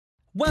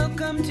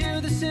Welcome to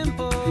the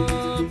Simple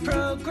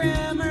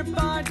Programmer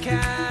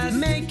Podcast,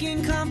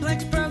 making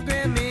complex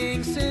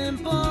programming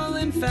simple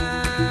and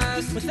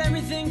fast, with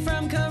everything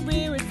from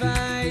career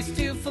advice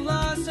to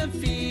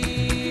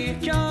philosophy.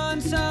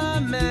 John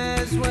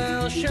Summers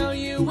will show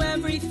you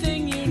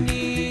everything you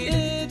need.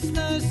 It's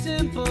the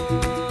Simple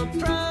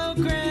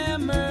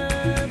Programmer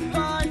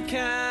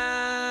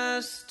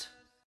Podcast.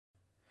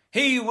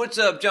 Hey, what's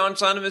up? John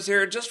Sonnemus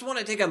here. Just want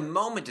to take a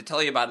moment to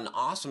tell you about an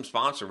awesome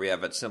sponsor we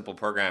have at Simple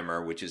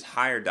Programmer, which is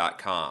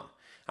Hired.com.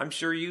 I'm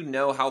sure you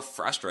know how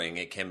frustrating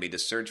it can be to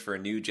search for a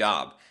new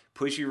job.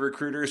 Pushy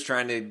recruiters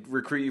trying to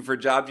recruit you for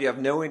jobs you have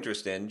no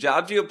interest in,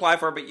 jobs you apply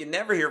for but you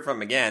never hear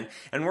from again,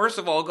 and worst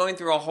of all, going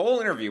through a whole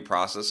interview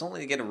process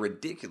only to get a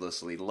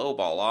ridiculously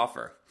lowball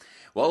offer.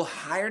 Well,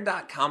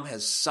 Hired.com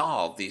has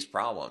solved these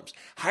problems.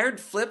 Hired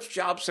flips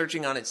job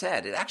searching on its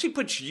head. It actually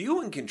puts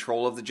you in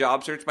control of the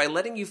job search by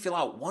letting you fill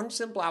out one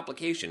simple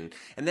application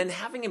and then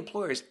having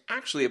employers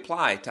actually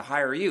apply to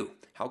hire you.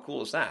 How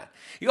cool is that?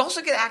 You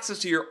also get access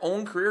to your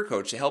own career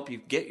coach to help you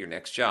get your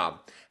next job.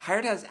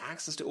 Hired has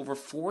access to over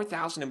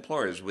 4,000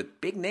 employers with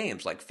big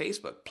names like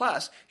Facebook.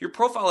 Plus, your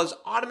profile is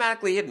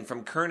automatically hidden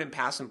from current and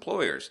past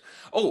employers.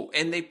 Oh,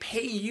 and they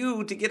pay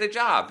you to get a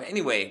job.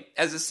 Anyway,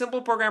 as a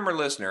Simple Programmer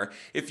listener,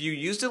 if you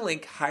use the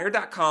link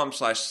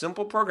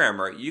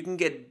Hired.com/simpleprogrammer, you can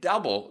get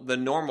double the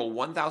normal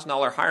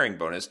 $1,000 hiring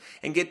bonus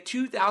and get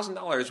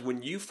 $2,000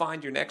 when you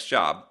find your next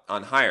job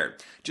on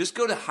Hired. Just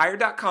go to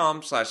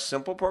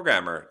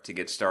Hired.com/simpleprogrammer to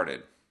get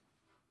started.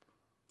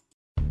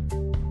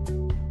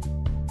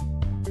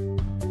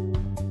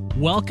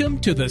 Welcome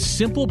to the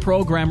Simple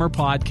Programmer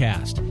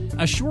Podcast,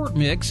 a short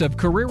mix of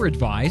career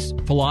advice,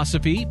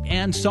 philosophy,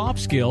 and soft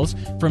skills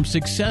from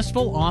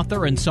successful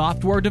author and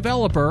software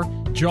developer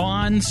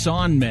John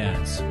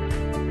Sonmez.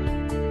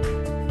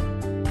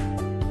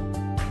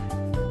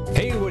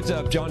 Hey, what's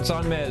up? John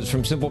Sonmez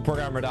from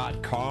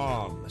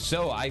SimpleProgrammer.com.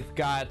 So I've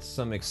got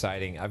some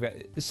exciting.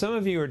 Some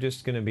of you are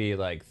just going to be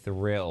like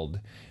thrilled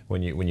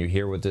when you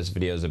hear what this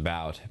video is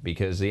about,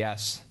 because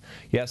yes,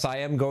 I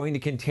am going to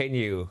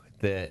continue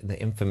the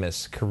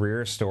infamous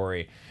career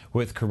story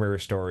with Career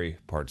Story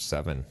Part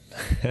 7.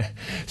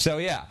 So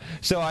I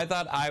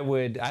thought I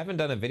haven't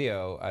done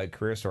a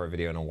career story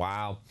video in a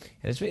while.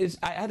 And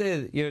I had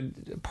to,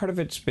 part of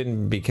it's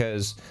been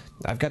because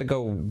I've got to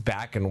go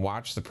back and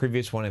watch the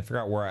previous one and figure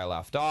out where I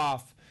left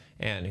off.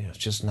 And it's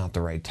just not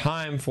the right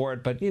time for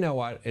it. But you know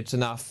what? It's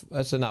enough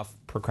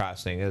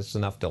procrastinating. It's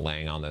enough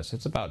delaying on this.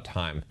 It's about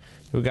time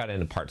we got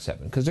into Part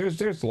 7, because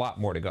there's a lot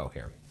more to go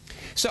here.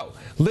 So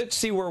let's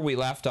see where we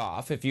left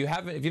off. If you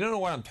don't know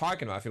what I'm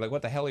talking about, if you're like,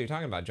 what the hell are you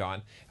talking about,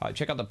 John?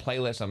 Check out the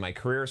playlist on my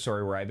career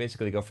story, where I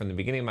basically go from the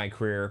beginning of my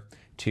career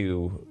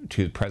to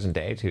present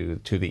day,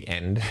 to the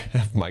end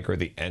of my career,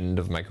 the end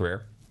of my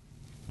career.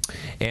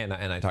 And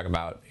I talk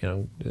about,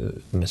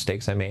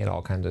 mistakes I made,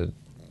 all kinds of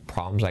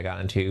problems I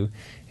got into,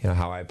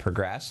 how I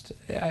progressed.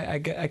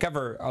 I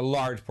cover a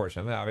large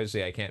portion of it.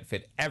 Obviously, I can't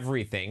fit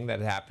everything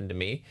that happened to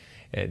me.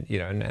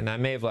 And I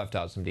may have left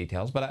out some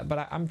details, but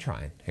I'm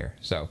trying here.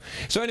 So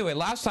anyway,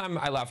 last time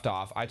I left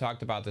off, I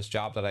talked about this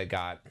job that I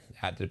got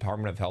at the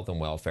Department of Health and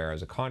Welfare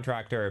as a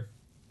contractor,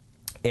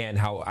 and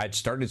how I'd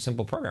started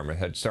Simple Programmer,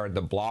 had started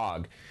the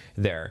blog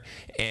there,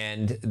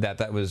 and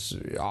that was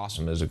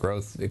awesome. It was a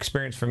growth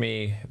experience for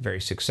me,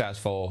 very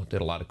successful,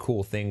 did a lot of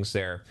cool things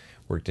there,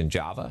 worked in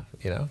Java,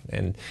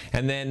 and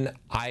then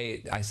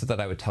I said that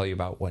I would tell you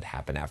about what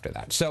happened after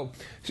that. So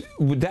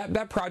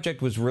that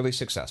project was really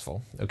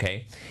successful,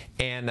 okay?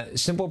 And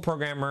Simple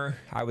Programmer,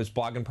 I was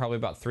blogging probably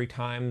about 3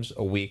 times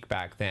a week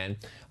back then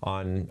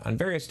on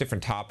various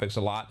different topics,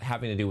 a lot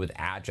having to do with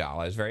Agile.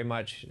 I was very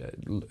much,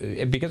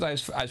 because I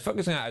was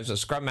focusing on, I was a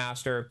Scrum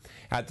Master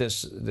at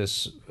this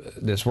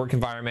work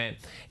environment,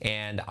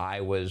 and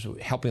I was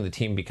helping the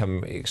team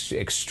become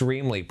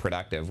extremely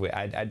productive.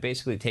 I'd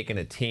basically taken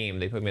a team,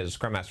 they put me as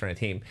a Scrum Master on a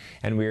team,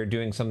 and we were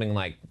doing something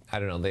like, I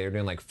don't know, they were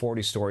doing like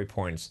 40 story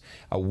points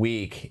a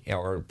week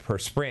or per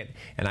sprint,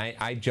 and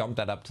I jumped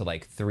that up to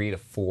like 3 to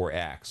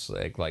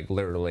 4x, like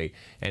literally.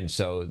 And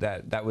so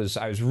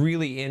I was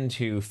really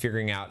into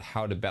figuring out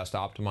how to best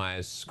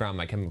optimize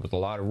Scrum. I came up with a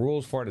lot of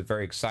rules for it. I was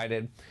very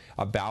excited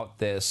about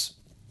this,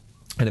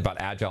 and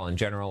about Agile in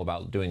general,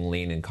 about doing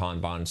Lean and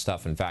Kanban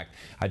stuff. In fact,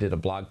 I did a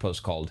blog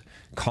post called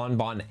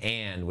Kanban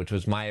which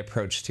was my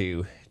approach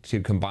to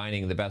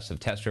combining the best of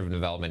test-driven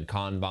development,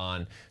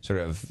 Kanban, sort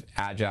of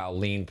Agile,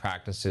 Lean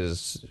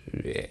practices,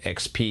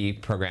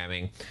 XP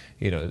programming.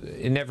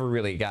 It never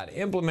really got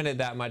implemented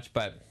that much,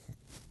 but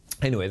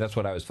anyway, that's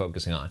what I was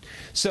focusing on.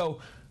 So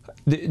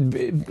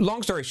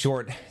long story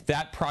short,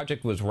 that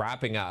project was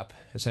wrapping up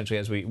essentially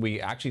as we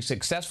actually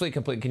successfully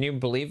completed. Can you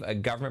believe a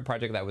government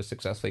project that was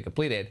successfully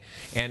completed?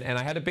 And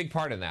I had a big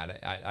part in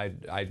that.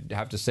 I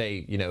have to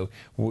say,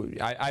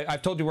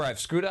 I've told you where I've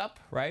screwed up,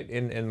 right?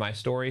 In my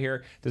story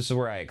here, this is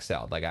where I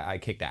excelled. Like I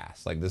kicked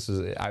ass. Like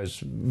I was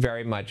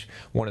very much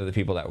one of the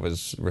people that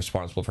was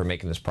responsible for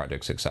making this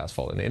project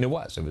successful, and it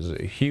was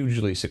a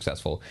hugely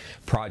successful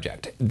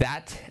project.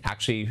 That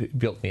actually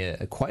built me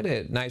quite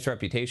a nice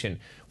reputation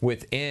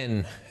within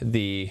in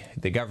the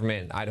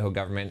government, Idaho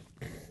government,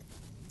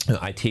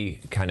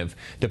 IT kind of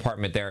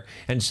department there,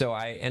 and so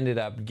I ended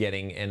up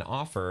getting an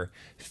offer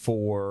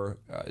for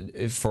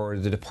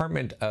the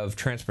Department of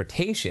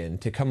Transportation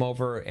to come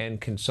over and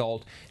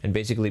consult and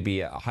basically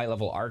be a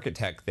high-level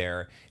architect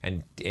there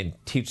and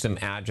teach them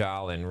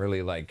Agile and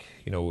really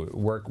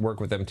work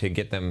with them to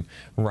get them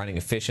running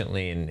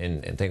efficiently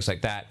and things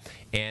like that.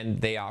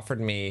 And they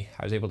offered me,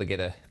 I was able to get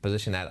a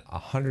position at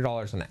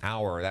 $100 an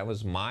hour. That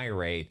was my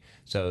rate.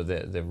 So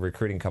the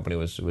recruiting company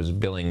was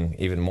billing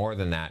even more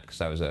than that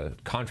because I was a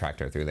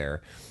contractor through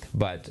there.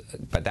 But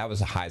that was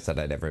the highest that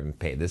I'd ever been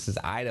paid. This is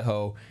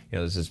Idaho.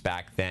 This is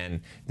back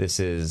then. This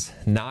is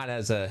not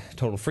as a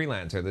total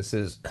freelancer. This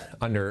is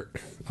under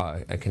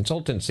a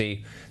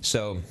consultancy.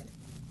 So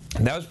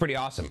that was pretty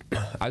awesome.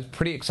 I was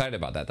pretty excited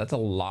about that. That's a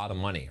lot of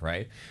money,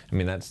 right? I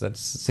mean, that's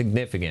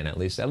significant, at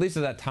least at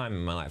that time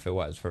in my life. It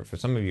was. For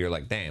some of you, you're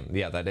like, damn,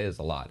 yeah, that is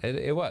a lot.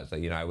 It was.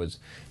 I was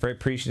very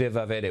appreciative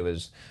of it.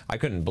 I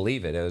couldn't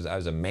believe it. I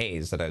was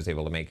amazed that I was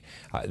able to make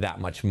that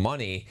much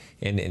money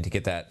and to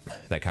get that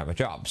kind of a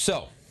job.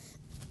 So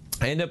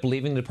I ended up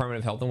leaving the Department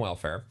of Health and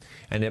Welfare.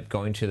 I ended up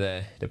going to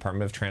the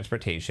Department of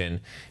Transportation,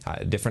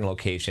 different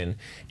location,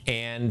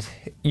 and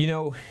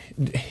there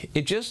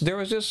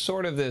was just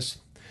sort of this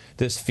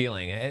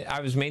feeling.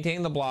 I was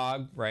maintaining the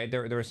blog, right?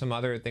 There were some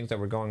other things that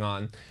were going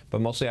on, but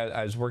mostly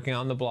I was working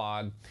on the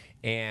blog,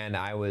 and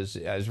I was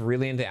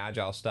really into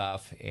Agile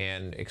stuff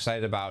and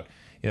excited about,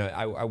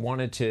 I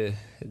wanted to,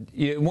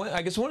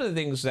 I guess one of the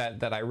things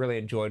that I really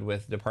enjoyed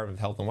with the Department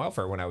of Health and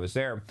Welfare when I was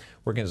there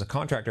working as a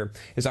contractor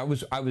is I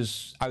was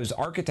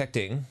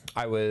architecting,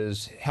 I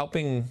was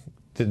helping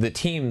the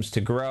teams to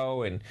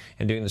grow and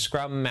doing the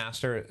Scrum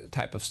Master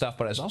type of stuff,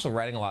 but I was also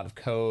writing a lot of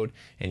code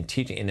and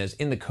teaching, and I was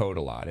in the code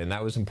a lot, and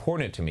that was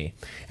important to me.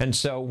 And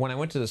so when I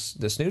went to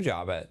this new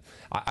job,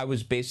 I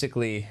was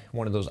basically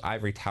one of those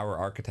ivory tower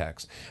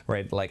architects,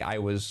 right? Like I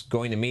was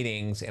going to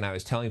meetings and I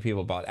was telling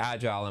people about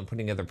Agile and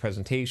putting together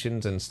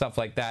presentations and stuff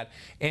like that.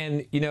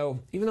 And even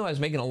though I was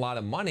making a lot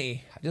of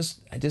money,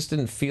 I just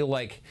didn't feel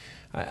like,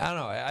 I don't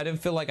know, I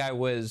didn't feel like I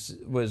was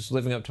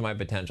living up to my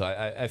potential.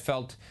 I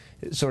felt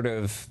sort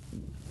of,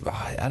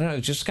 I don't know,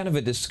 just kind of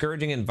a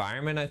discouraging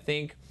environment, I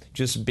think.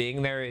 Just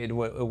being there, it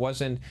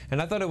wasn't,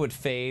 and I thought it would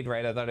fade,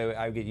 right? I thought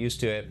I would get used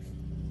to it.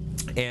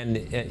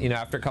 And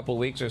after a couple of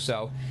weeks or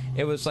so,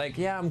 it was like,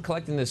 yeah, I'm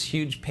collecting this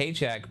huge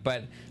paycheck,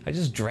 but I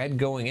just dread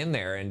going in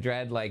there and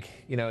dread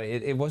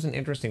it wasn't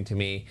interesting to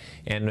me.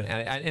 And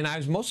I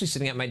was mostly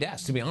sitting at my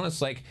desk, to be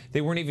honest. Like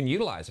they weren't even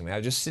utilizing me. I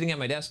was just sitting at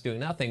my desk doing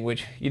nothing,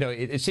 which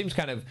it seems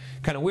kind of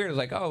weird. It's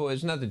like, oh,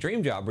 it's not the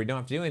dream job where you don't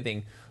have to do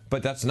anything.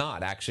 But that's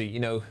not actually,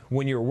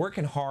 when you're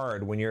working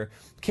hard, when you're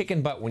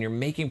kicking butt, when you're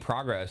making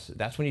progress,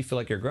 that's when you feel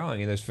like you're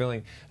growing, and that's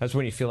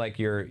when you feel like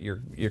you're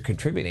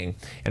contributing.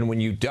 And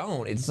when you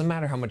don't, it doesn't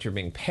matter how much you're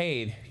being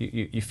paid,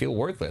 you feel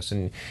worthless,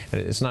 and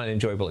it's not an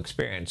enjoyable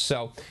experience.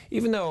 So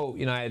even though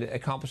I had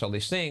accomplished all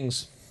these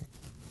things,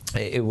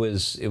 it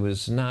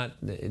was not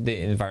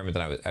the environment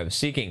that I was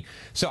seeking.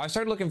 So I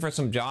started looking for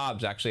some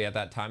jobs actually at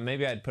that time.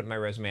 Maybe I'd put my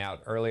resume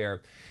out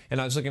earlier, and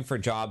I was looking for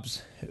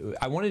jobs.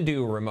 I wanted to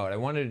do a remote. I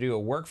wanted to do a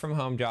work from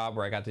home job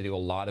where I got to do a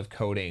lot of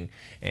coding,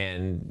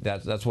 and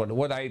that's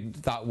what I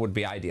thought would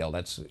be ideal.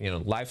 That's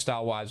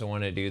lifestyle wise, I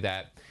wanted to do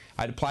that.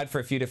 I'd applied for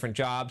a few different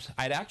jobs.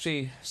 I'd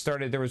actually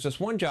started, there was this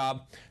one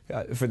job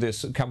for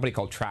this company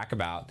called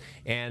Trackabout,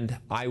 and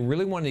I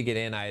really wanted to get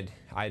in.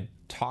 I'd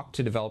talked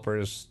to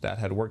developers that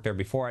had worked there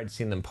before. I'd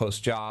seen them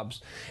post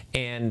jobs,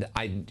 and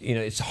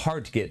it's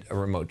hard to get a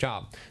remote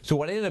job. So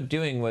what I ended up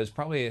doing was,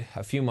 probably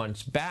a few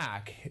months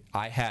back,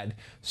 I had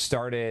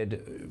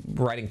started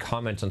writing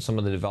comments on some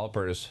of the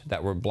developers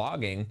that were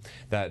blogging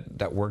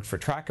that worked for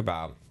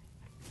Trackabout.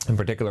 In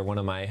particular, one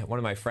of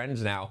my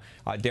friends now,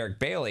 Derek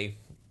Bailey,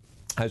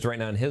 I was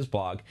writing on his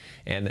blog,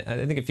 and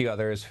I think a few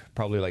others,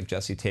 probably like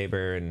Jesse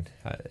Tabor and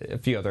a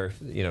few other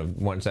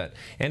ones that,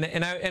 and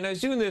I was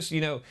doing this.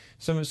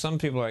 Some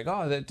people are like,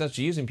 oh, that's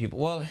using people.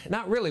 Well,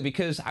 not really,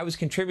 because I was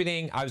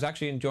contributing. I was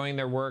actually enjoying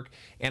their work,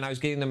 and I was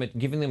giving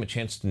them a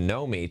chance to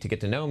know me, to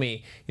get to know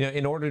me,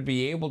 in order to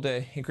be able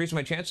to increase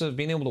my chances of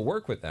being able to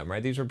work with them.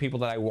 Right? These were people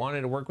that I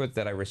wanted to work with,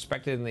 that I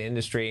respected in the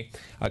industry,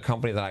 a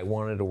company that I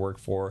wanted to work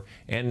for,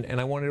 and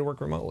I wanted to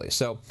work remotely.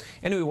 So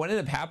anyway, what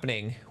ended up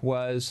happening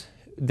was,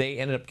 they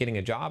ended up getting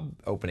a job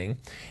opening,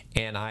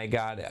 and I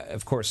got,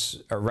 of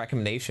course, a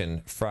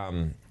recommendation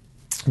from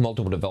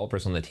multiple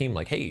developers on the team,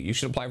 like, hey, you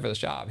should apply for this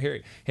job.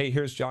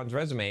 Here's John's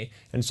resume.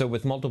 And so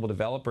with multiple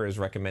developers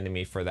recommending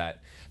me for that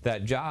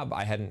job,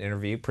 I had an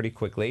interview pretty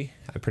quickly.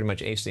 I pretty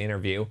much aced the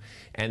interview,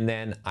 and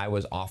then I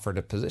was offered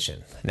a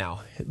position.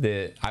 Now,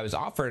 I was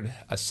offered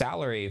a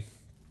salary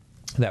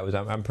that was,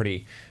 I'm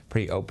pretty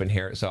open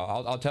here, so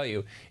I'll tell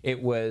you, it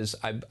was,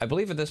 I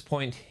believe at this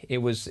point it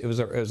was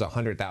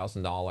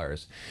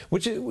 $100,000,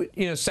 which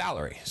is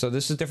salary. So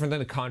this is different than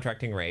the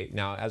contracting rate.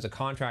 Now, as a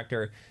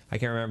contractor, I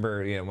can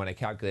remember when I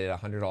calculated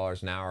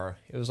 $100 an hour,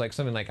 it was like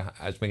something like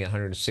I was making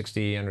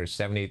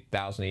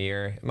 $170,000 a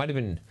year. It might have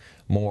been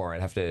more.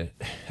 I'd have to.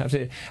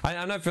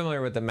 I'm not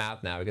familiar with the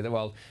math now because,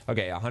 well,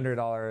 okay,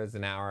 $100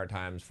 an hour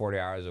times 40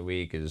 hours a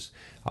week is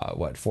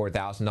what,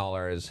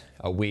 $4,000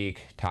 a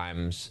week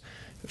times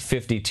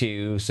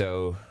 52,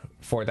 so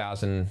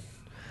 4,000.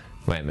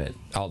 Wait a minute,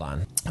 hold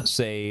on.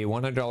 Say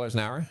 $100 an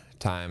hour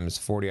times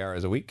 40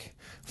 hours a week,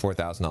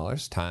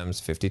 $4,000 times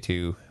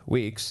 52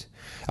 weeks.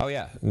 Oh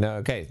yeah, no,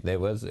 okay, it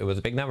was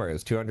a big number. It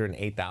was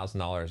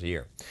 $208,000 a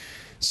year.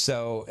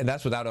 So, and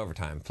that's without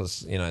overtime.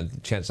 Plus, you know,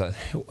 chance of,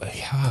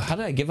 how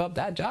did I give up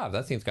that job?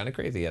 That seems kind of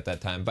crazy at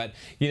that time. But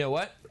you know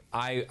what?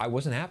 I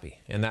wasn't happy,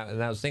 and that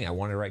was the thing. I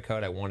wanted to write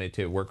code. I wanted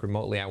to work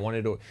remotely. I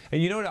wanted to, and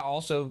you know what?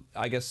 Also,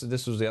 I guess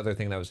this was the other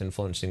thing that was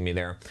influencing me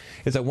there,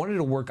 is I wanted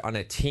to work on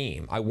a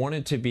team. I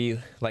wanted to be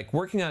like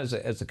working as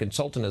a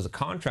consultant, as a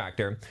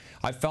contractor.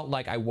 I felt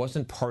like I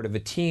wasn't part of a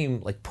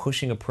team, like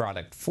pushing a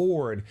product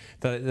forward.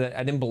 That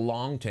I didn't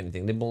belong to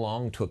anything. I didn't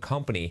belong to a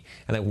company,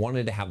 and I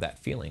wanted to have that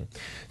feeling.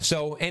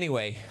 So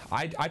anyway,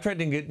 I tried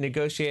to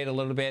negotiate a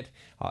little bit.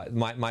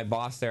 My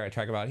boss there at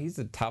Trackabout, he's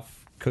a tough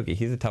cookie.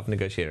 He's a tough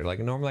negotiator. Like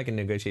normally I can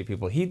negotiate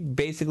people. He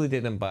basically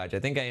didn't budge. I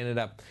think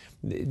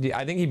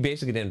he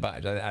basically didn't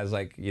budge. I was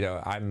like, you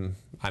know, I'm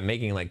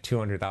making like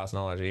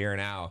 $200,000 a year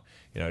now.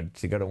 You know,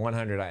 to go to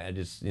 100, I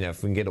just, you know,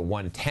 if we can get a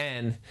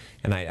 110,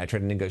 and I tried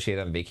to negotiate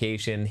on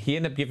vacation. He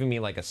ended up giving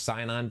me like a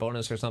sign-on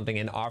bonus or something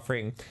and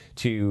offering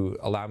to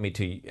allow me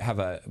to have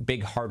a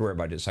big hardware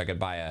budget so I could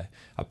buy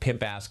a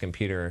pimp-ass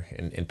computer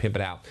and pimp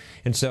it out.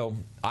 And so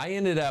I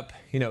ended up,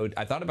 you know,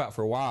 I thought about it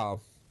for a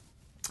while.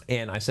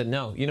 And I said,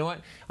 no, you know what?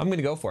 I'm going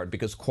to go for it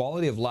because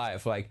quality of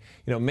life, like,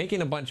 you know,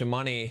 making a bunch of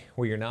money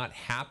where you're not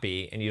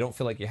happy and you don't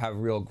feel like you have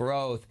real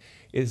growth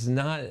is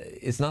not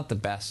the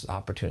best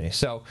opportunity.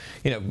 So,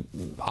 you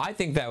know, I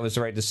think that was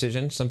the right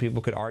decision. Some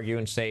people could argue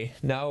and say,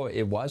 no,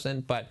 it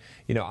wasn't. But,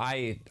 you know,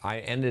 I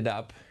ended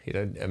up, you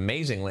know,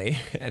 amazingly,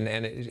 and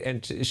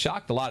it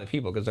shocked a lot of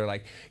people because they're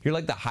like, you're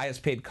like the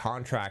highest paid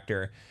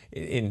contractor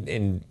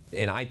in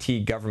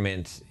IT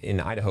government in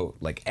Idaho,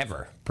 like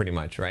ever, pretty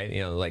much, right?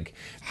 You know, like,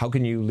 how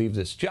can you leave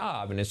this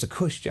job? And it's a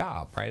cush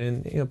job, right?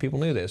 And, you know, people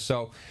knew this.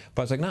 So,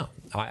 but I was like, no,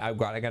 I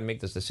got to make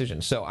this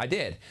decision. So I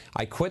did.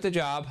 I quit the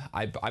job.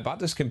 I bought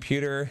this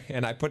computer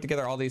and I put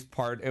together all these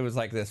parts. It was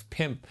like this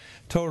pimp,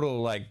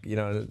 total, like, you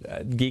know,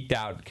 geeked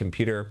out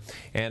computer.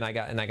 And I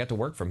got to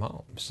work from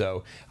home.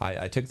 So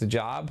I took the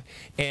job,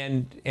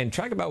 and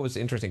Trackabout was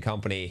an interesting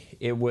company.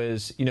 It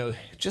was, you know,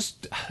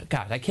 just,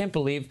 God, I can't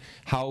believe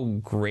how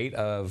great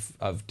of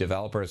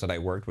developers that I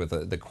worked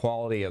with, the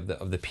quality of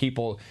the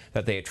people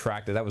that they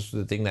attracted. That was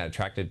the thing that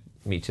attracted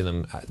me to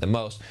them the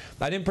most.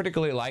 I didn't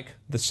particularly like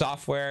the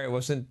software. It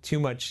wasn't too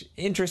much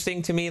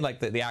interesting to me,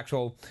 like the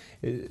actual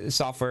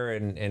software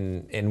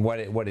and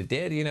what it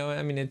did. You know,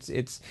 I mean,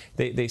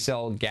 they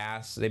sell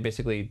gas. They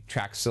basically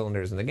track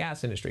cylinders in the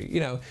gas industry. You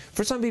know,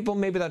 for some people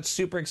maybe that's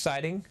super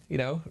exciting. You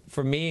know,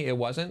 for me it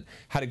wasn't.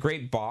 Had a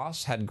great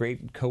boss, had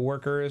great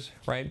coworkers,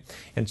 right?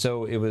 And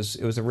so it was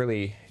a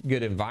really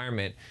good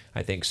environment,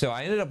 I think. So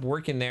I ended up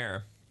working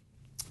there.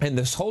 And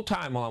this whole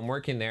time while I'm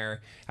working there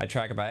at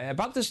Trackabout,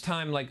 about this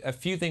time, like a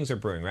few things are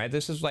brewing, right?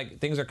 This is like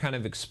things are kind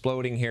of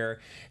exploding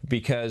here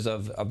because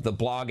of the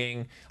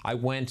blogging. I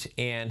went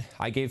and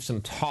I gave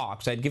some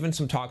talks. I'd given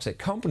some talks at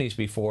companies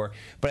before,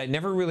 but I'd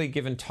never really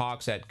given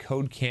talks at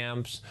code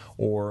camps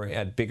or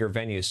at bigger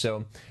venues.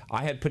 So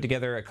I had put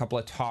together a couple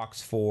of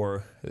talks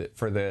for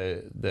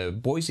the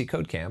Boise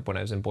Code Camp when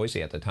I was in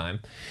Boise at the time.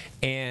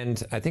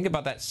 And I think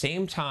about that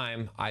same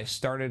time I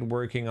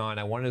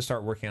wanted to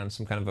start working on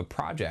some kind of a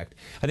project.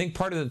 I think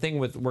part of the thing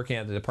with working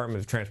at the Department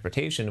of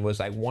Transportation was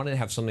I wanted to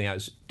have something I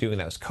was doing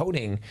that was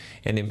coding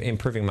and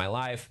improving my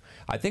life.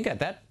 I think at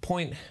that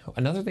point,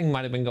 another thing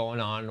might have been going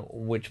on,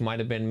 which might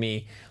have been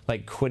me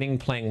like quitting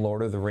playing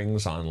Lord of the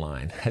Rings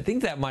online. I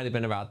think that might have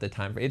been about the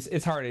time.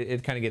 It's hard.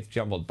 It kind of gets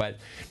jumbled. But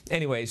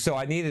anyway, so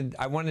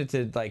I wanted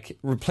to like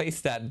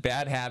replace that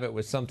bad habit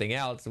with something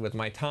else with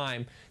my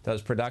time that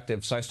was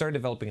productive. So I started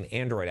developing an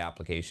Android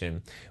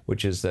application,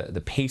 which is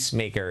the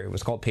Pacemaker. It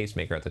was called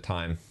Pacemaker at the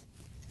time.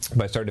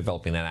 But I started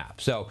developing that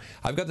app. So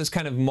I've got this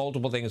kind of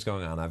multiple things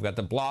going on. I've got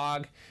the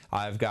blog,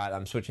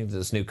 I'm switching to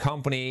this new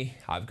company,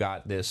 I've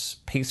got this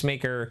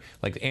Pacemaker,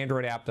 like the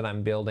Android app that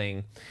I'm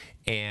building,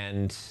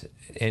 and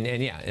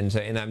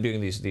I'm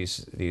doing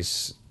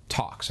these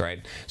talks,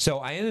 right? So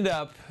I ended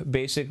up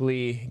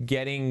basically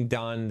getting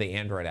done the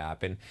Android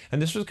app, and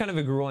this was kind of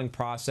a grueling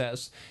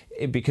process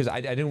because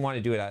I didn't want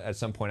to do it at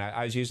some point.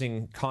 I was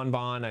using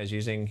Kanban, I was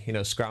using, you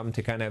know, Scrum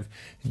to kind of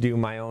do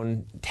my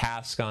own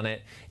tasks on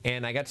it,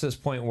 and I got to this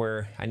point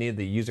where I needed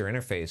the user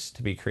interface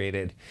to be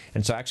created,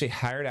 and so I actually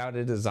hired out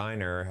a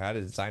designer. I had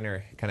a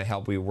designer kind of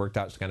help. We worked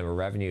out kind of a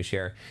revenue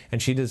share,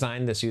 and she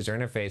designed this user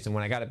interface, and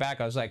when I got it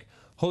back, I was like,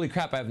 holy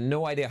crap, I have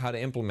no idea how to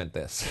implement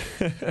this.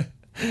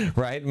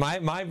 Right?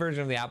 My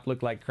version of the app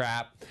looked like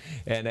crap,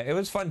 and it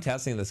was fun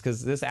testing this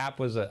because this app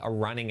was a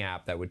running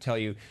app that would tell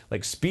you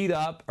like speed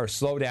up or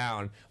slow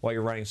down while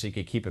you're running so you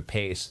could keep a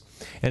pace.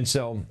 And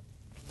so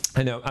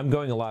I know I'm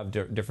going a lot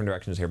of different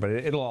directions here, but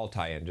it'll all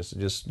tie in.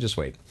 Just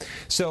wait.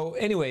 So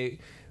anyway,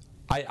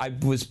 I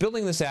was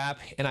building this app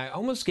and I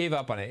almost gave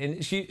up on it.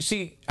 And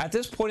see, at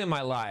this point in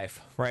my life,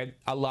 right,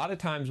 a lot of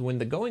times when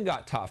the going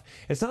got tough,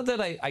 it's not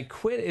that I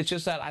quit, it's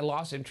just that I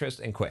lost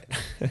interest and quit.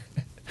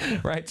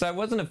 Right? So I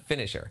wasn't a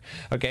finisher,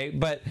 okay?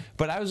 But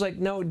I was like,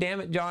 no, damn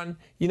it, John,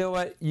 you know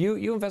what? You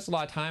invest a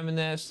lot of time in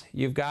this.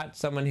 You've got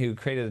someone who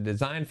created a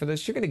design for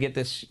this. You're going to get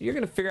this. You're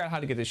going to figure out how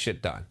to get this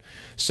shit done.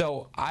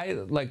 So I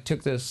like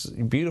took this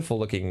beautiful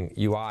looking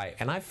UI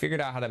and I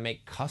figured out how to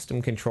make custom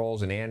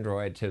controls in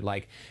Android to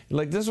like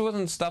this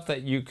wasn't stuff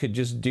that you could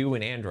just do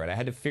in Android. I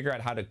had to figure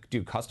out how to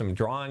do custom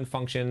drawing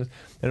functions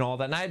and all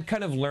that. And I had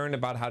kind of learned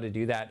about how to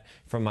do that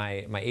from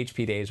my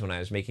HP days when I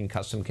was making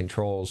custom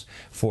controls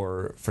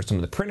for some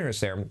of the printers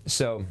there,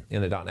 so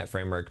in the .NET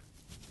framework.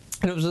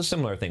 And it was a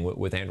similar thing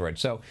with Android.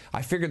 So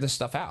I figured this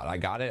stuff out. I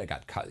got it. I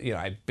got cut. You know,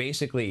 I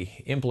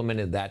basically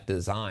implemented that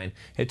design.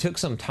 It took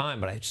some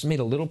time, but I just made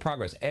a little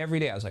progress every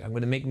day. I was like, I'm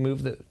going to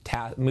move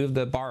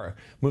the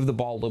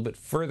ball a little bit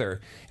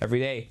further every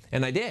day,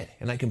 and I did.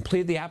 And I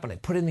completed the app, and I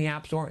put it in the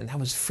App Store, and that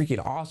was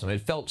freaking awesome.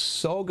 It felt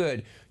so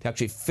good to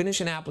actually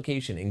finish an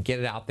application and get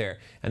it out there.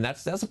 And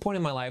that's a point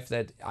in my life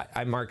that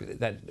I mark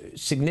that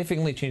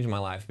significantly changed my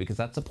life, because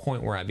that's the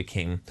point where I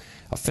became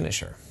a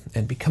finisher.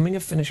 And becoming a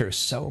finisher is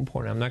so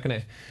important. I'm not going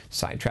to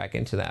sidetrack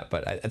into that,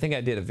 but I think I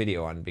did a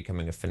video on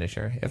becoming a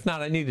finisher. If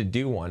not, I need to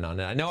do one on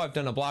it. I know I've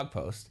done a blog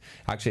post.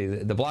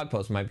 Actually, the blog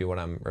post might be what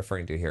I'm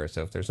referring to here.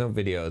 So if there's no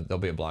video, there'll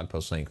be a blog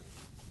post link.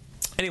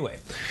 Anyway,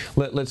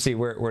 let's see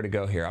where to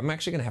go here. I'm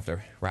actually going to have to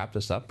wrap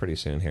this up pretty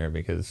soon here,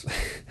 because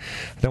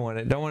I don't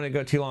want to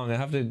go too long. We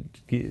have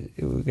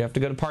to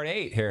go to part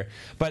 8 here.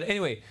 But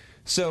anyway,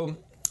 so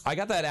I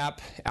got that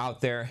app out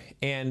there,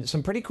 and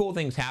some pretty cool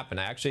things happened.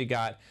 I actually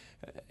got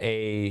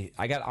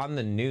on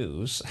the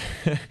news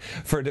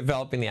for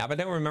developing the app. I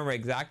don't remember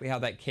exactly how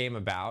that came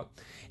about.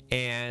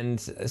 And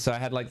so I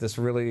had like this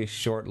really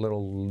short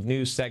little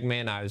news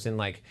segment. I was in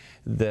like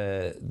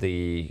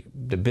the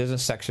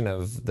business section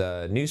of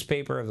the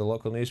newspaper, of the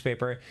local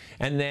newspaper,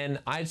 and then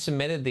I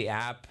submitted the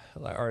app,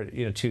 or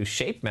to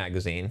Shape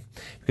magazine,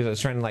 because I was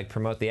trying to like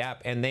promote the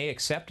app, and they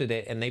accepted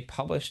it, and they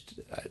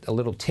published a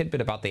little tidbit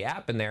about the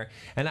app in there,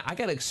 and I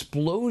got an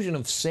explosion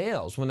of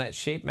sales when that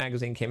Shape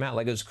magazine came out.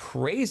 Like, it was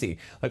crazy.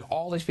 Like,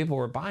 all these people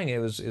were buying it. It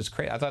was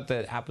crazy. I thought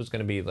the app was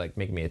going to be like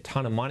making me a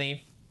ton of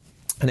money.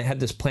 And I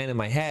had this plan in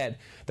my head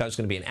that I was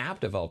going to be an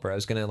app developer. I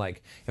was going to,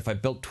 like, if I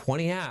built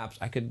 20 apps,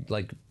 I could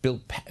like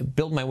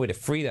build my way to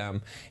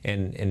freedom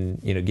and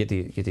get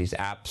these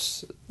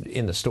apps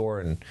in the store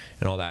and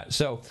all that.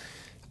 So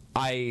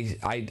I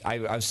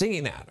was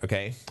thinking that,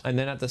 okay? And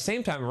then at the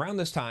same time, around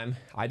this time,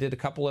 I did a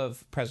couple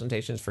of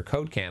presentations for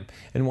CodeCamp,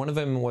 and one of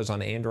them was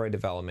on Android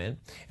development,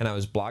 and I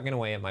was blogging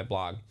away at my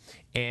blog,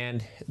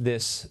 and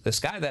this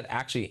guy that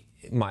actually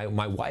my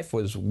wife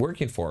was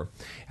working for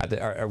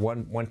at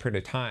one period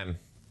of time,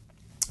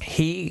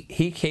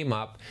 he came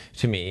up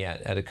to me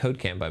at a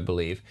CodeCamp, I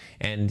believe,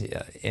 and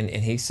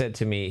he said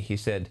to me, he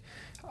said,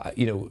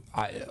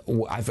 I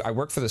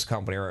work for this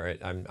company, or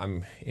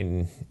I'm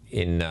in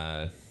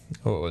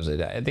what was it?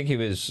 I think he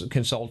was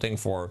consulting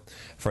for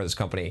this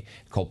company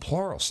called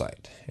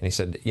Pluralsight. And he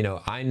said,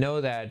 I know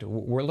that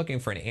we're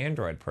looking for an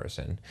Android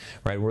person,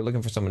 right? We're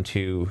looking for someone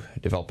to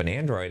develop an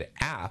Android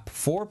app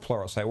for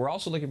Pluralsight. We're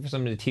also looking for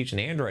someone to teach an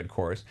Android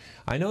course.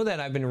 I know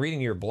that I've been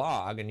reading your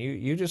blog, and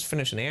you just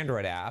finished an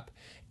Android app,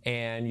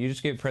 and you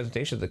just gave a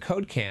presentation at the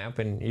CodeCamp,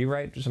 and you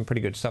write some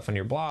pretty good stuff on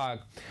your blog.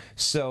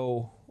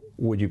 So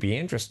would you be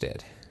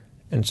interested?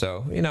 And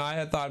so, I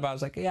had thought about it. I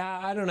was like,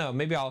 yeah, I don't know.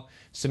 Maybe I'll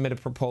submit a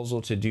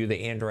proposal to do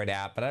the Android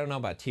app, but I don't know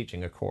about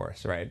teaching a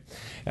course, right?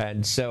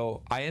 And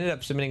so I ended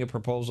up submitting a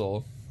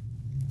proposal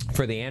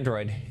for the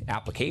Android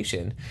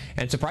application,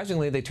 and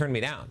surprisingly, they turned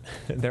me down.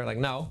 They're like,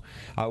 no,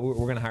 we're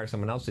going to hire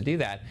someone else to do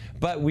that,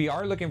 but we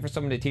are looking for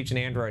someone to teach an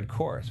Android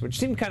course, which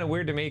seemed kind of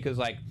weird to me, because,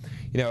 like,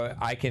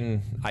 I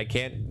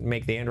can't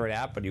make the Android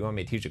app, but you want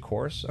me to teach a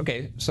course?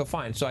 Okay, so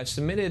fine. So I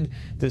submitted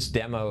this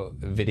demo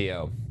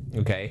video.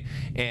 Okay,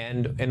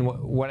 and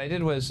what I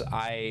did was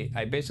I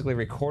basically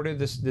recorded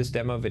this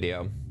demo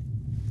video,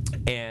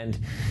 and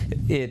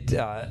it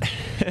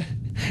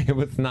it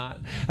was not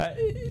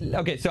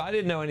okay. So I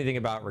didn't know anything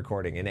about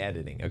recording and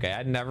editing. Okay,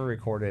 I'd never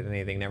recorded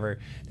anything, never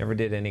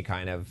did any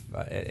kind of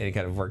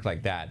work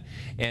like that,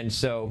 and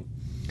so.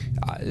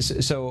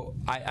 So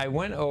I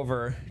went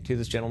over to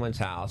this gentleman's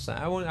house.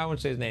 I won't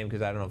say his name,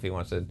 because I don't know if he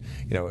wants to,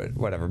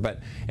 whatever.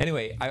 But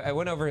anyway, I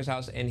went over his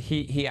house, and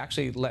he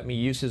actually let me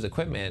use his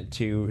equipment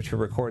to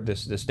record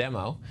this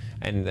demo,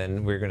 and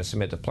then we were going to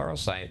submit to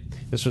Pluralsight.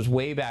 This was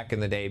way back in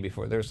the day,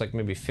 before there was like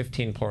maybe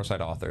 15 Pluralsight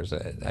authors,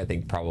 I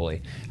think,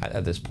 probably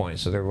at this point.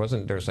 So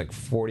there's like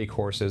 40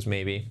 courses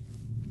maybe.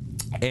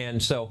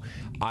 And so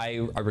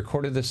I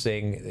recorded this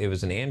thing. It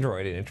was an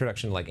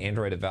introduction to like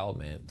Android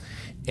development.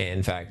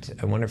 In fact,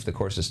 I wonder if the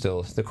course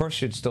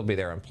should still be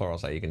there on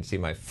Pluralsight. You can see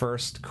my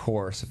first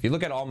course. If you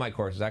look at all my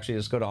courses, actually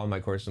just go to all my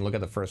courses and look at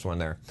the first one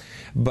there.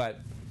 But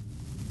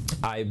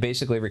I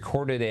basically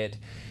recorded it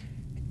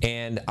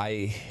and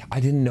I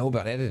didn't know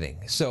about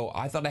editing, so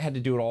I thought I had to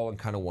do it all in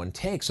kind of one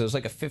take. So it was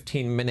like a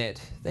 15-minute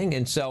thing,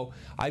 and so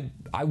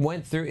I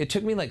went through. It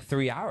took me like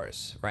 3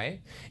 hours,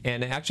 right?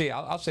 And actually,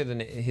 I'll say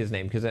his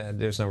name because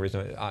there's no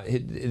reason.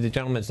 The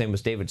gentleman's name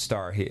was David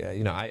Starr.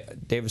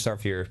 David Starr,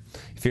 if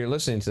you're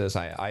listening to this,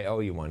 I owe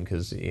you one,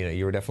 because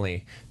you were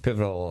definitely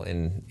pivotal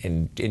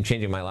in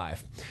changing my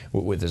life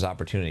with this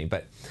opportunity.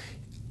 But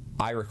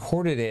I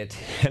recorded it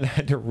and I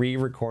had to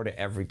re-record it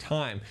every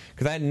time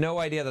because I had no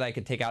idea that I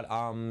could take out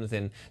ums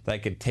and that I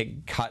could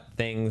cut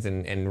things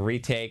and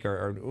retake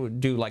or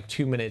do like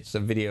 2 minutes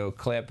of video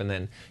clip and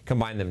then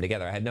combine them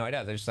together. I had no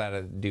idea. I just had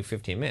to do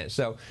 15 minutes.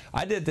 So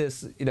I did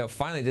this,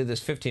 finally did this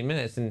 15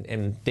 minutes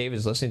and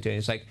David's listening to it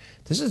and he's like,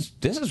 this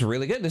is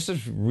really good. This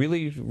is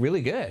really,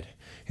 really good.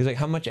 He's like,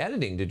 how much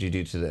editing did you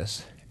do to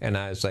this? And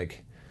I was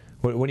like,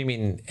 what do you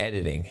mean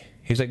editing?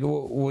 He's like,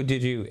 well,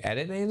 did you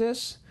edit any of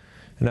this?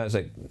 And I was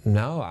like,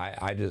 no,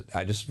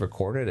 I just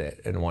recorded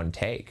it in one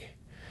take.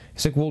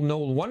 It's like, well, no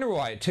wonder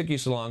why it took you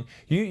so long.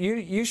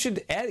 You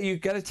should edit. You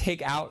got to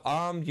take out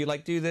you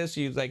do this.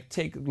 You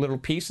take little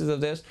pieces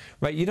of this,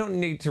 right? You don't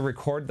need to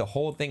record the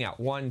whole thing at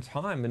one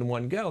time in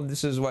one go.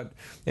 This is what,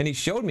 and he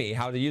showed me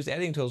how to use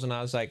editing tools, and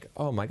I was like,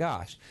 oh my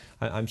gosh,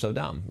 I'm so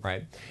dumb,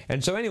 right?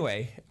 And so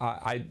anyway,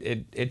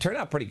 it turned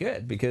out pretty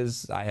good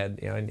because I had,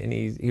 and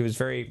he was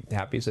very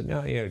happy. He said,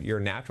 no, you're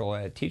natural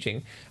at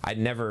teaching. I'd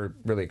never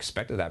really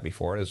expected that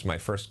before. It was my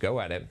first go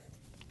at it.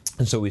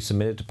 And so we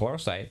submitted to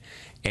Pluralsight,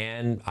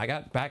 and I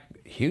got back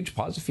huge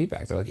positive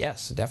feedback. They're like,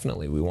 yes,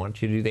 definitely, we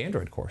want you to do the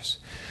Android course.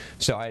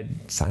 So I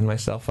signed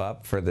myself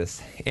up for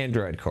this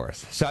Android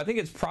course. So I think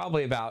it's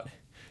probably about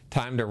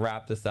time to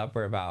wrap this up.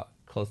 We're about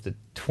close to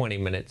 20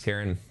 minutes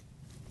here,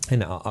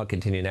 and I'll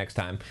continue next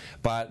time.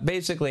 But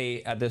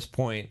basically, at this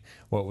point,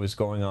 what was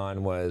going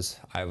on was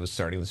I was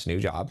starting this new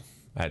job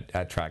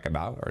at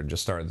Trackabout, or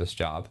just started this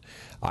job.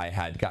 I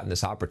had gotten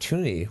this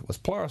opportunity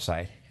with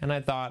Pluralsight, and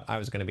I thought I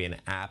was going to be an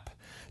app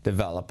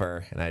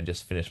developer, and I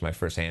just finished my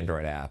first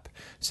Android app.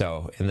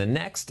 So in the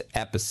next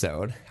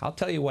episode, I'll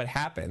tell you what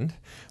happened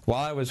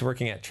while I was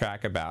working at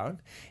Trackabout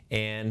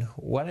and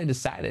what I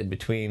decided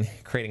between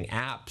creating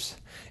apps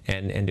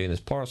and doing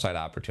this Pluralsight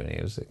opportunity.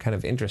 It was kind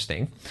of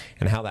interesting,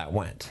 and how that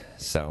went.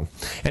 So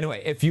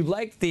anyway, if you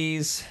like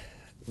these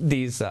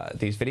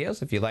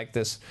videos, if you like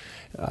this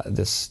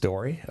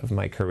story of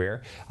my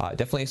career,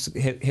 definitely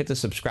hit the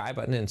subscribe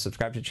button and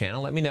subscribe to the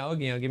channel. Let me know,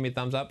 give me a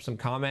thumbs up, some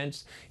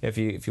comments if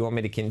you want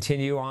me to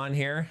continue on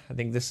here. I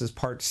think this is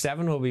part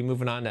 7. We'll be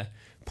moving on to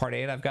part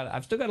 8.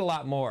 I've still got a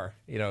lot more,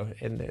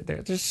 and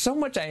there's so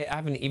much I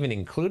haven't even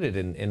included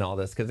in all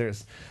this because there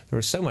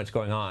was so much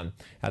going on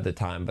at the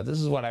time. But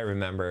this is what I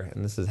remember,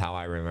 and this is how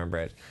I remember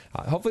it.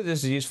 Hopefully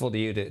this is useful to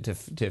you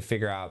to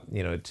figure out,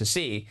 to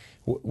see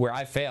where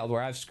I failed,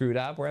 where I've screwed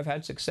up, where I've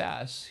had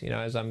success,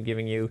 as I'm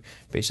giving you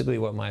basically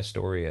what my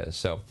story is.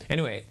 So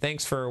anyway,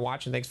 thanks for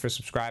watching. Thanks for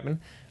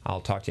subscribing.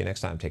 I'll talk to you next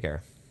time. Take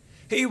care.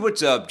 Hey,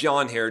 what's up?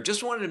 John here.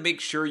 Just wanted to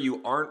make sure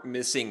you aren't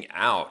missing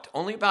out.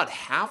 Only about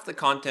half the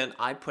content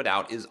I put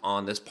out is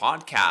on this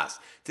podcast.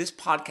 This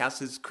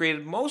podcast is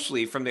created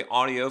mostly from the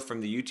audio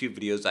from the YouTube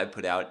videos I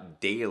put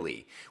out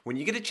daily. When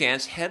you get a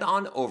chance, head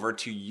on over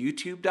to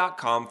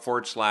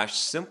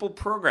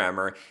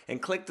youtube.com/simpleprogrammer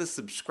and click the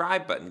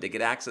subscribe button to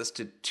get access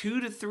to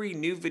 2 to 3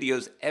 new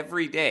videos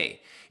every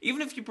day.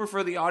 Even if you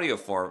prefer the audio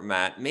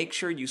format, make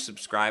sure you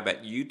subscribe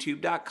at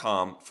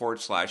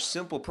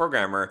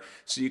youtube.com/simpleprogrammer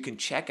so you can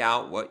check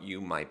out what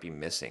you might be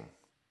missing.